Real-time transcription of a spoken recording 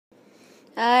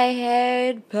I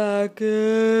hate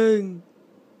packing.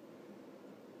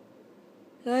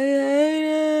 I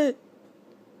hate it.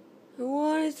 I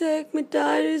want to take my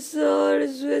dinosaur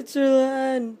to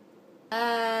Switzerland.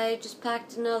 I just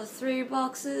packed another 3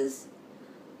 boxes.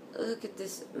 Look at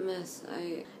this mess.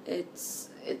 It's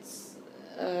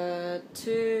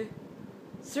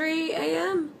 3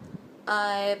 a.m.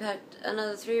 I packed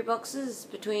another 3 boxes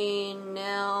between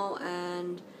now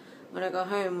and when I got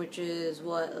home, which is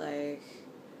what, like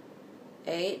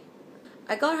 8?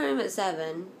 I got home at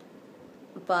 7,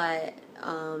 but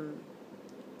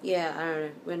yeah, I don't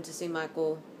know, went to see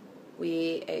Michael,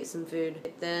 we ate some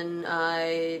food, then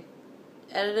I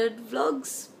edited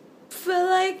vlogs for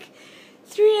like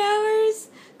 3 hours,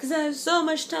 because I have so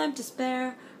much time to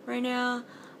spare right now.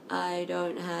 I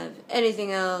don't have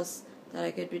anything else that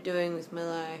I could be doing with my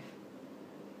life.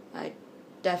 I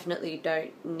definitely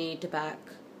don't need to pack,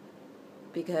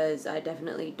 because I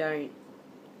definitely don't.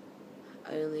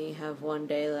 I only have 1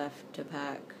 day left to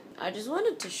pack. I just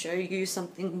wanted to show you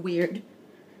something weird.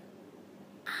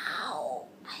 Ow!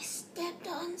 I stepped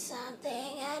on something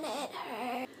and it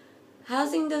hurt.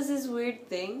 Housing does this weird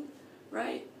thing,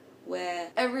 right?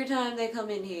 Where every time they come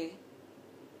in here,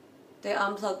 they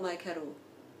unplug my kettle.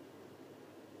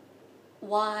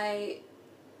 Why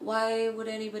would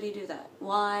anybody do that?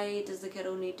 Why does the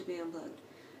kettle need to be unplugged?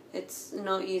 It's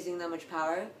not using that much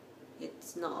power.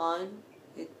 It's not on.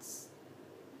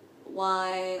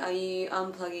 Why are you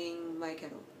unplugging my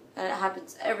kettle? And it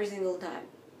happens every single time.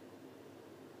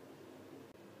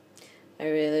 I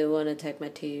really want to take my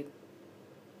teapot.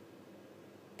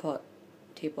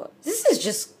 This is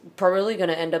just probably going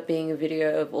to end up being a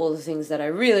video of all the things that I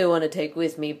really want to take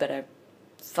with me, but I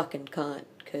fucking can't,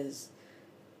 because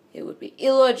it would be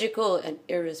illogical and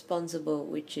irresponsible,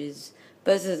 which is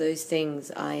both of those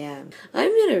things I am.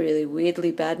 I'm in a really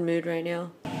weirdly bad mood right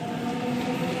now.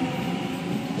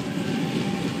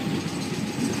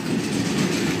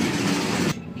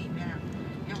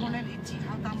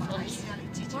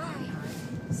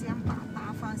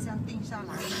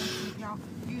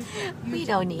 We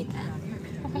don't need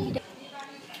that.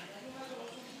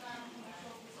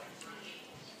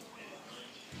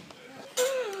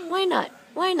 Why not?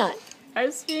 Why not? I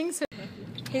was being so...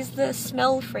 He's the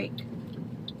smell freak.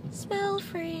 Smell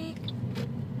freak.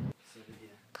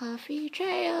 Coffee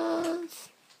trails.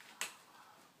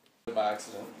 By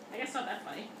accident. I guess not that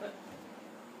funny, but...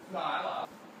 No, I laugh.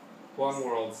 Huang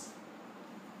worlds.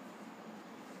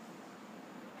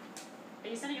 Are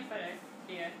you sending a photo?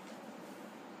 Here.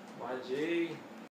 YG.